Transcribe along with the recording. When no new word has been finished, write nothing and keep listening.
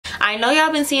I know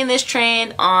y'all been seeing this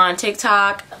trend on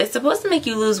TikTok. It's supposed to make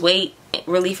you lose weight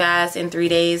really fast in 3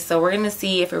 days, so we're gonna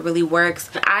see if it really works.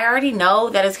 I already know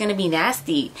that it's gonna be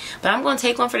nasty, but I'm gonna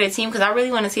take one for the team because I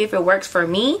really want to see if it works for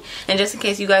me, and just in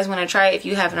case you guys want to try it if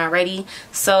you haven't already.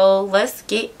 So let's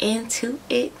get into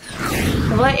it.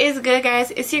 What is good,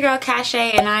 guys? It's your girl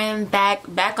K-gaaaaaaaaang, and I am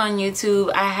back on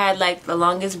YouTube. I had like the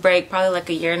longest break, probably like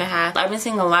a year and a half. I've been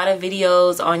seeing a lot of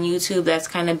videos on YouTube that's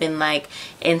kind of been like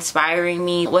inspiring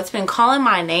me. What's been calling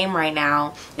my name right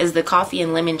now is the coffee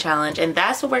and lemon challenge, and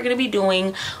that's what we're gonna be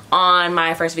doing on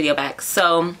my first video back.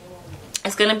 So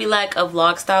it's gonna be like a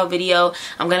vlog style video.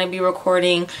 I'm gonna be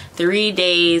recording 3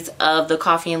 days of the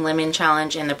coffee and lemon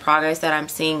challenge and the progress that I'm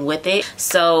seeing with it.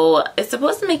 So it's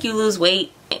supposed to make you lose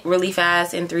weight really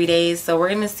fast in 3 days, so we're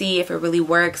gonna see if it really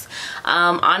works.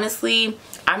 Honestly,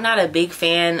 I'm not a big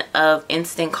fan of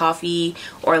instant coffee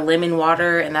or lemon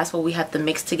water, and that's what we have to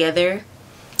mix together.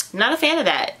 I'm not a fan of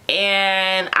that,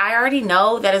 and I already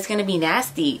know that it's gonna be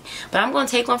nasty, but I'm gonna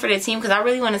take one for the team because I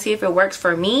really want to see if it works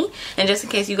for me, and just in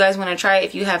case you guys want to try it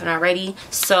if you haven't already.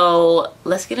 So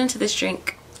let's get into this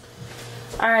drink.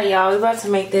 Alright, y'all, we're about to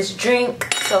make this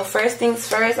drink. So first things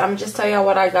first, I'm just tell y'all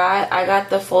what I got. I got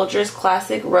the Folgers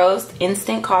Classic Roast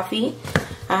Instant Coffee.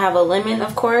 I have a lemon,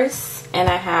 of course, and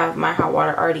I have my hot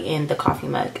water already in the coffee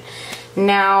mug.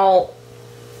 Now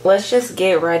let's just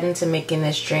get right into making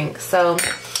this drink. So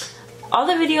all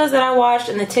the videos that I watched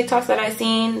and the TikToks that I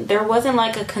seen, there wasn't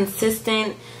like a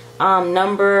consistent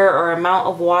number or amount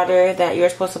of water that you're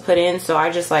supposed to put in, so I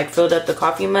just like filled up the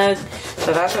coffee mug.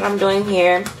 So that's what I'm doing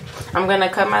here. I'm gonna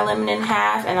cut my lemon in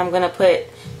half, and I'm gonna put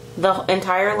the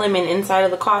entire lemon inside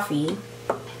of the coffee.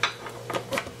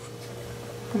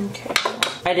 Okay,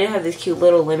 I did have this cute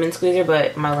little lemon squeezer,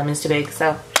 but my lemon's too big,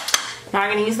 so not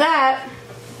gonna use that.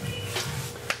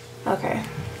 Okay.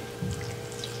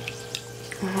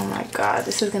 Oh my god,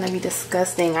 this is gonna be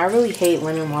disgusting. I really hate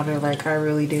lemon water, like I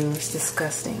really do. It's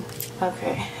disgusting.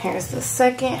 Okay, here's the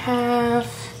second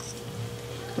half.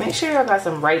 Make sure y'all got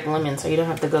some ripe lemon so you don't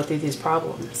have to go through these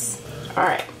problems.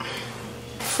 Alright,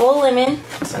 full lemon.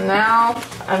 So now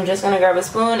I'm just gonna grab a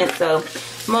spoon, and so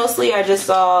mostly I just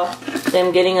saw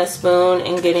them getting a spoon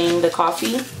and getting the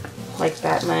coffee, like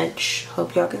that much.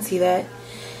 Hope y'all can see that.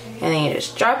 And then you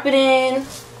just drop it in,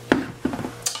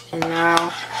 and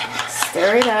now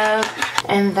stir it up,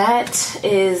 and that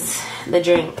is the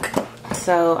drink.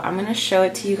 So I'm gonna show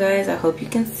it to you guys. I hope you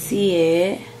can see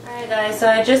it. Alright guys, so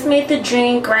I just made the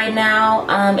drink right now.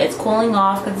 It's cooling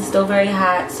off because it's still very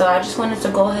hot, so I just wanted to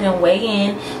go ahead and weigh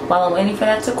in while I'm waiting for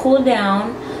that to cool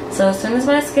down. So as soon as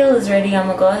my scale is ready, I'm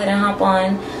gonna go ahead and hop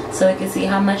on so we can see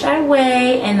how much I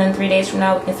weigh, and then 3 days from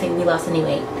now we can see if we lost any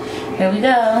weight. Here we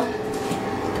go.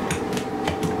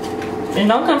 And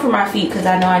don't come for my feet because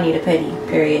I know I need a pedi,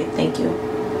 period. Thank you.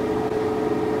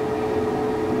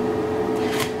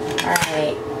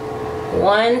 Alright,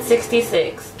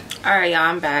 166. Alright, y'all,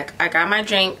 I'm back. I got my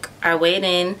drink. I weighed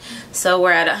in. So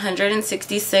we're at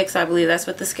 166. I believe that's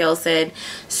what the scale said.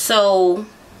 So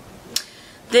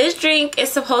this drink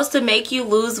is supposed to make you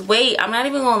lose weight. I'm not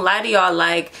even gonna lie to y'all.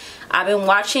 Like, I've been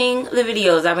watching the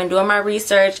videos, I've been doing my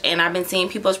research, and I've been seeing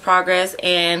people's progress,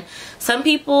 and some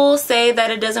people say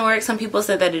that it doesn't work, some people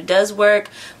say that it does work.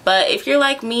 But if you're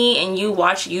like me and you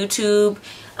watch YouTube,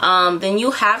 then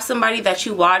you have somebody that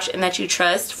you watch and that you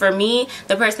trust. For me,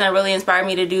 the person that really inspired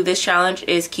me to do this challenge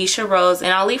is Keisha Rose,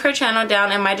 and I'll leave her channel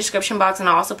down in my description box, and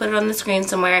I'll also put it on the screen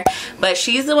somewhere. But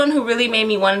she's the one who really made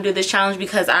me want to do this challenge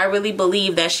because I really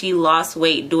believe that she lost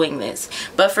weight doing this.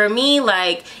 But for me,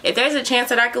 like, if there's a chance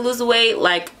that I could lose the weight,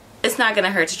 like, it's not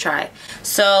gonna hurt to try.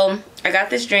 So I got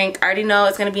this drink. I already know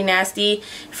it's gonna be nasty.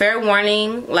 Fair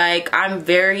warning, like, I'm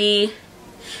very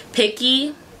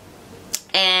picky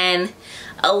and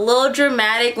a little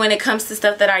dramatic when it comes to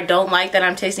stuff that I don't like that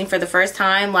I'm tasting for the first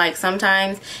time. Like,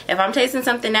 sometimes if I'm tasting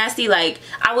something nasty, like,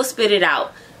 I will spit it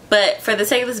out. But for the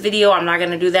sake of this video, I'm not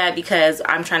gonna do that because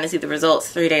I'm trying to see the results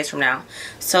 3 days from now.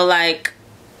 So, like,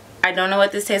 I don't know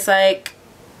what this tastes like,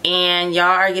 and y'all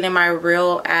are getting my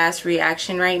real ass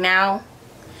reaction right now.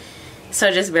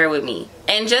 So just bear with me.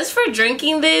 And just for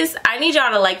drinking this, I need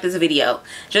y'all to like this video.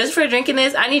 Just for drinking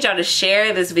this, I need y'all to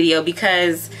share this video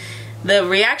because the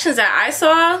reactions that I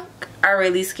saw are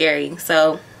really scary.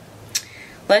 So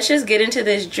let's just get into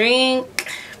this drink.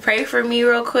 Pray for me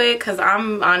real quick because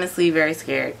I'm honestly very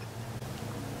scared.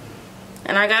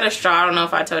 And I got a straw. I don't know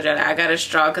if I told y'all that. I got a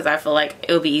straw because I feel like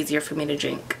it'll be easier for me to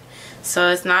drink. So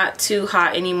it's not too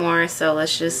hot anymore, so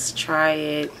let's just try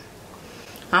it.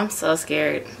 I'm so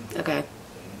scared. Okay.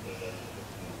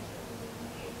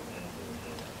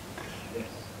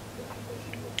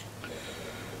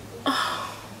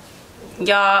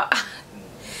 Y'all,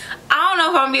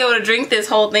 if I'm gonna be able to drink this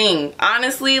whole thing.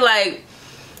 Honestly, like,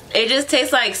 it just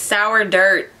tastes like sour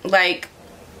dirt. Like,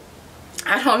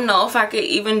 I don't know if I could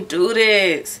even do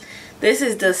this. This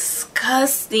is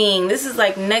disgusting. This is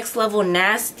like next level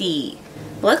nasty.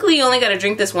 Luckily, you only gotta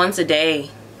drink this once a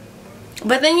day.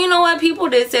 But then, you know what? People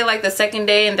did say like the second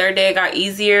day and third day it got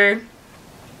easier.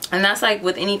 And that's like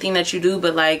with anything that you do.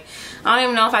 But like, I don't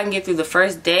even know if I can get through the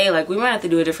first day. Like, we might have to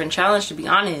do a different challenge, to be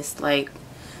honest. Like,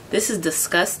 this is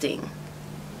disgusting.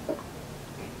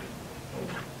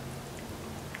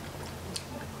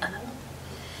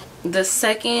 The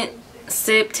second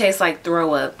sip tastes like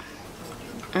throw up.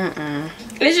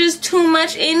 It's just too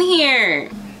much in here.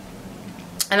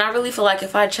 And I really feel like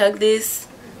if I chug this,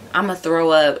 I'ma throw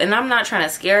up. And I'm not trying to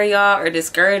scare y'all or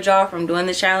discourage y'all from doing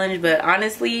the challenge, but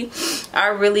honestly, I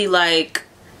really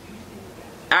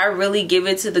give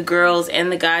it to the girls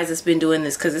and the guys that's been doing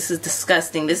this, because this is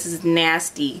disgusting. This is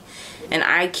nasty. And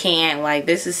I can't, like,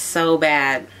 this is so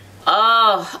bad.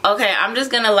 Oh, okay. I'm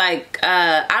just gonna like,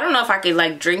 I don't know if I could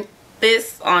like drink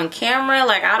this on camera.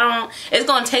 Like, it's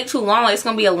gonna take too long. Like, it's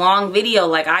gonna be a long video.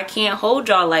 Like, I can't hold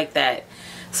y'all like that.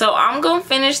 So I'm gonna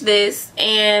finish this.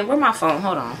 And where's my phone?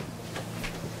 Hold on.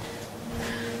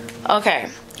 Okay,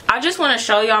 I just want to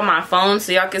show y'all my phone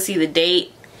so y'all can see the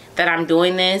date that I'm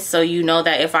doing this, so you know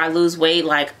that if I lose weight,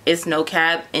 like, it's no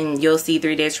cap, and you'll see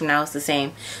 3 days from now it's the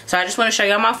same. So I just want to show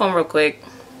y'all my phone real quick.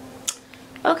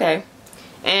 Okay,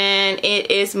 and it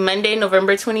is Monday,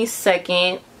 November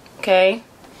 22nd. Okay,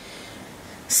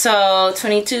 so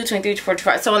 22, 23, 24,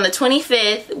 25. So on the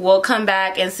 25th, we'll come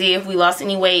back and see if we lost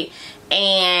any weight.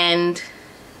 And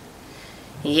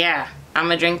yeah, I'm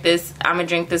gonna drink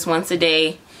this once a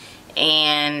day.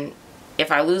 And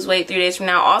if I lose weight 3 days from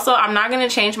now, also, I'm not gonna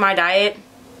change my diet.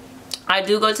 I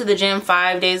do go to the gym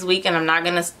 5 days a week, and I'm not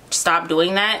gonna stop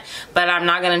doing that, but I'm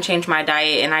not gonna change my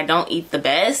diet. And I don't eat the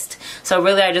best, so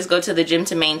really I just go to the gym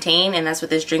to maintain, and that's what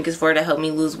this drink is for, to help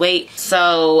me lose weight.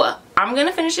 So I'm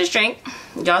gonna finish this drink.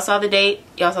 Y'all saw the date,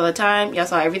 y'all saw the time, y'all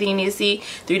saw everything you need to see.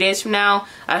 3 days from now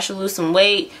I should lose some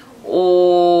weight,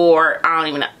 or I don't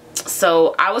even know.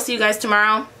 So I will see you guys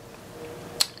tomorrow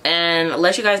and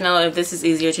let you guys know if this is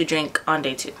easier to drink on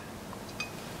day 2.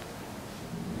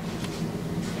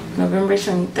 November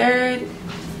 23rd,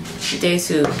 day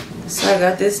 2. So I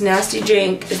got this nasty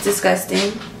drink. It's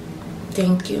disgusting.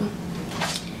 Thank you.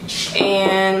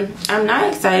 And I'm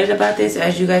not excited about this,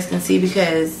 as you guys can see,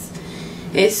 because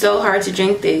it's so hard to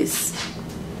drink this.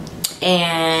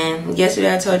 And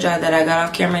yesterday I told y'all that I got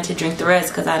off camera to drink the rest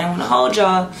because I didn't want to hold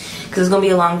y'all, because it's going to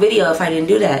be a long video if I didn't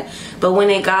do that. But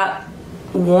when it got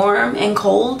warm and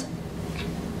cold,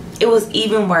 it was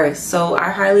even worse. So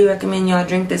I highly recommend y'all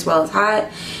drink this while it's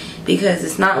hot, because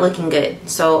it's not looking good.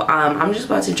 So I'm just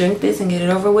about to drink this and get it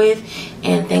over with.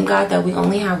 And thank God that we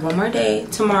only have one more day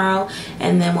tomorrow,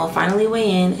 and then we'll finally weigh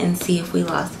in and see if we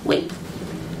lost weight.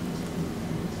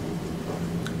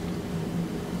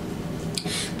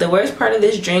 The worst part of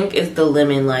this drink is the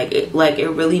lemon. Like it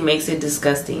really makes it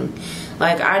disgusting.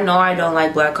 Like, I know I don't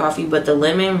like black coffee, but the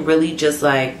lemon really just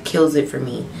like kills it for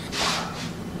me.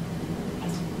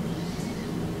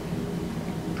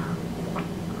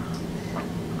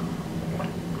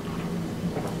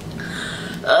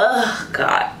 Ugh,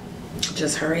 God.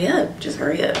 Just hurry up. Just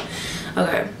hurry up.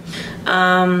 Okay.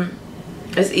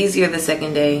 It's easier the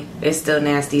second day. It's still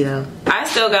nasty though. I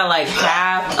still got like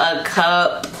half a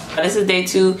cup. This is day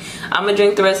 2. I'm gonna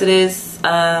drink the rest of this.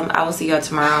 I will see y'all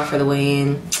tomorrow for the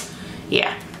weigh-in.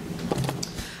 Yeah.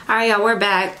 Alright, y'all, we're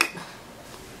back.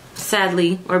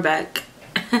 Sadly, we're back.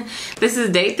 This is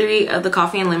day 3 of the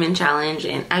coffee and lemon challenge,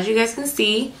 and as you guys can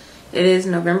see, it is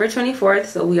November 24th,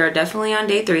 so we are definitely on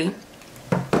day 3.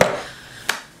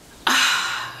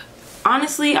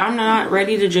 Honestly, I'm not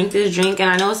ready to drink this drink, and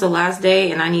I know it's the last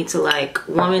day and I need to like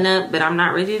warm it up, but I'm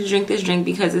not ready to drink this drink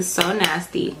because it's so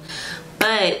nasty.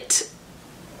 But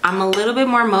I'm a little bit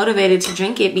more motivated to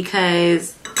drink it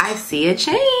because I see a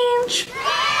change.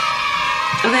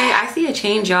 Okay, I see a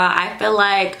change, y'all. I feel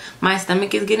like my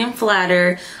stomach is getting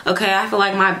flatter. Okay, I feel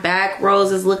like my back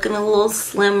rolls is looking a little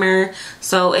slimmer.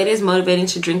 So it is motivating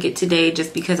to drink it today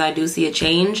just because I do see a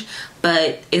change.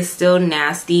 But it's still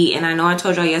nasty. And I know I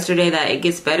told y'all yesterday that it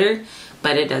gets better,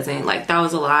 but it doesn't. Like, that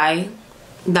was a lie.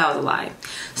 That was a lie.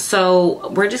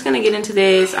 So we're just gonna get into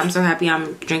this. I'm so happy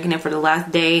I'm drinking it for the last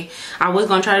day. I was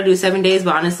gonna try to do 7 days,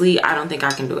 but honestly, I don't think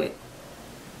I can do it.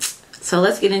 So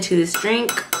let's get into this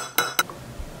drink.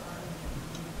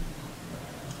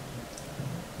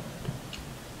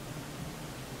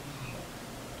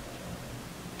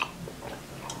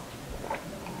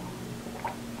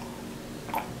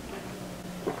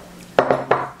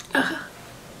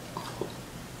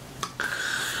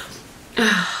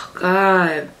 Oh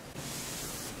God.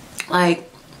 Like,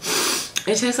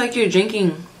 it tastes like you're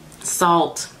drinking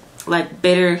salt. Like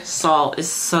bitter salt. Is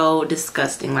so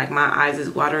disgusting. Like, my eyes is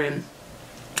watering.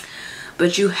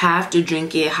 But you have to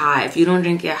drink it hot. If you don't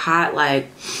drink it hot, like,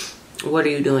 what are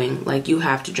you doing? Like, you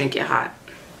have to drink it hot.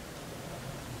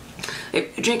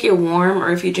 If you drink it warm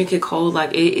or if you drink it cold,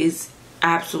 like, it is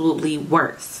absolutely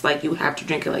worse. Like, you have to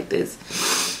drink it like this.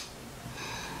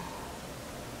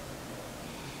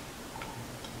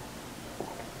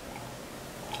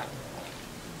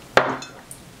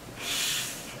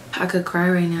 I could cry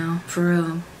right now, for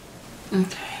real.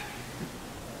 Okay.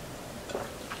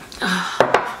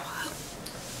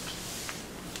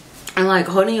 And like,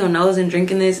 holding your nose and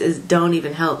drinking this don't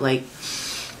even help. Like,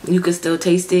 you could still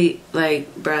taste it.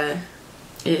 Like, bruh,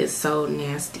 it is so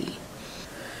nasty.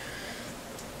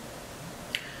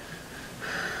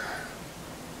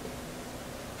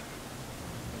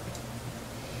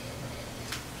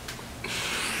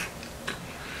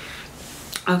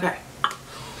 Okay.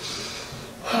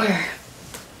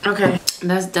 Okay,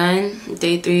 that's done.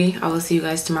 Day 3. I will see you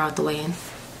guys tomorrow at the weigh-in.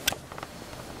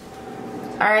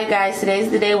 Alright guys, today's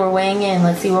the day we're weighing in.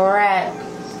 Let's see where we're at.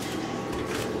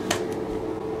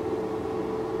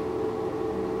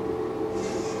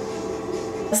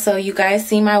 So you guys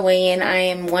see my weigh-in. I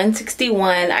am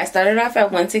 161. I started off at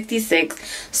 166.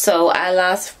 So I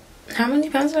lost, how many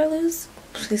pounds did I lose?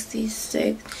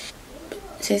 66,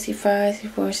 65,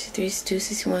 64, 63, 62,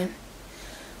 61.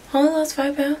 I only lost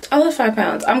 5 pounds. I lost 5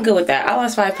 pounds. I'm good with that. I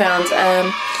lost 5 pounds.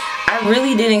 I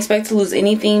really didn't expect to lose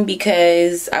anything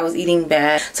because I was eating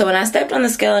bad. So when I stepped on the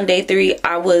scale on day 3,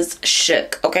 I was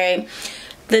shook, okay?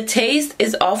 The taste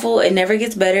is awful. It never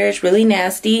gets better. It's really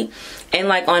nasty. And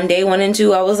like on day 1 and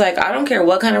 2, I was like, I don't care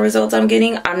what kind of results I'm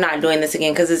getting. I'm not doing this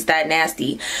again because it's that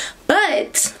nasty.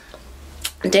 But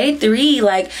day 3,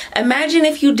 like, imagine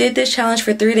if you did this challenge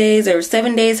for 3 days or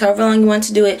 7 days, however long you want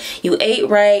to do it. You ate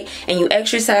right and you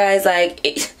exercise,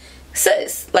 like,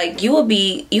 sis, like, you will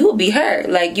be her.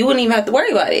 Like, you wouldn't even have to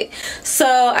worry about it.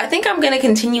 So I think I'm gonna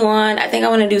continue on. I think I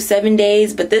want to do 7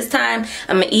 days, but this time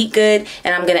I'm gonna eat good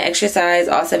and I'm gonna exercise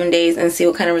all 7 days and see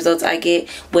what kind of results I get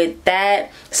with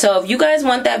that. So if you guys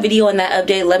want that video and that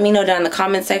update, let me know down in the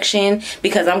comment section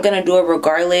because I'm gonna do it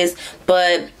regardless.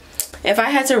 But if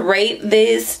I had to rate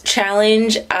this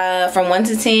challenge from 1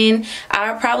 to 10,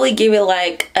 I'd probably give it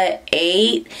like an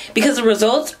 8 because the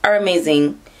results are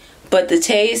amazing, but the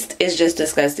taste is just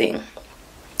disgusting.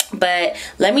 But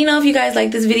let me know if you guys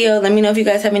like this video. Let me know if you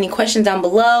guys have any questions down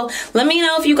below. Let me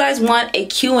know if you guys want a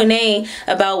Q&A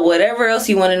about whatever else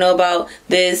you want to know about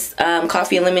this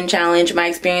coffee and lemon challenge, my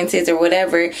experiences or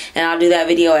whatever, and I'll do that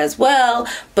video as well.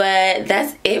 But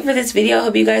that's it for this video. I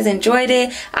hope you guys enjoyed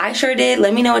it. I sure did.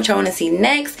 Let me know what y'all want to see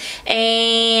next,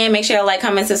 and make sure y'all like,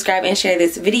 comment, subscribe, and share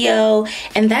this video.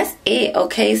 And that's it,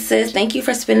 okay, sis? Thank you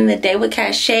for spending the day with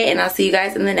Cachet, and I'll see you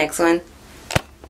guys in the next one.